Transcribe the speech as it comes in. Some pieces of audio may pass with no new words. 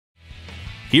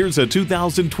Here's a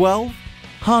 2012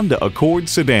 Honda Accord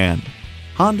sedan.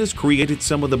 Honda's created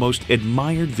some of the most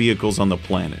admired vehicles on the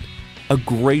planet. A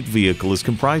great vehicle is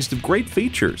comprised of great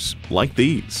features like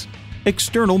these: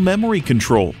 external memory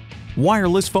control,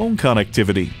 wireless phone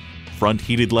connectivity, front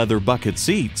heated leather bucket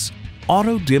seats,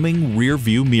 auto-dimming rear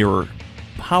view mirror,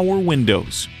 power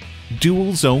windows,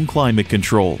 dual zone climate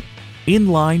control,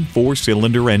 inline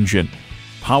 4-cylinder engine,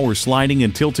 power sliding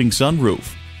and tilting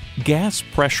sunroof, gas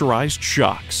pressurized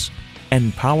shocks,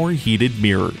 and power heated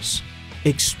mirrors.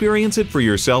 Experience it for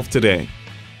yourself today.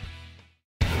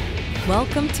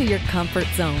 Welcome to your comfort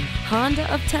zone.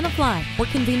 Honda of Tenafly. We're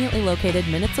conveniently located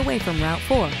minutes away from Route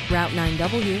 4, Route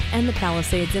 9W, and the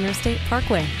Palisades Interstate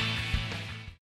Parkway.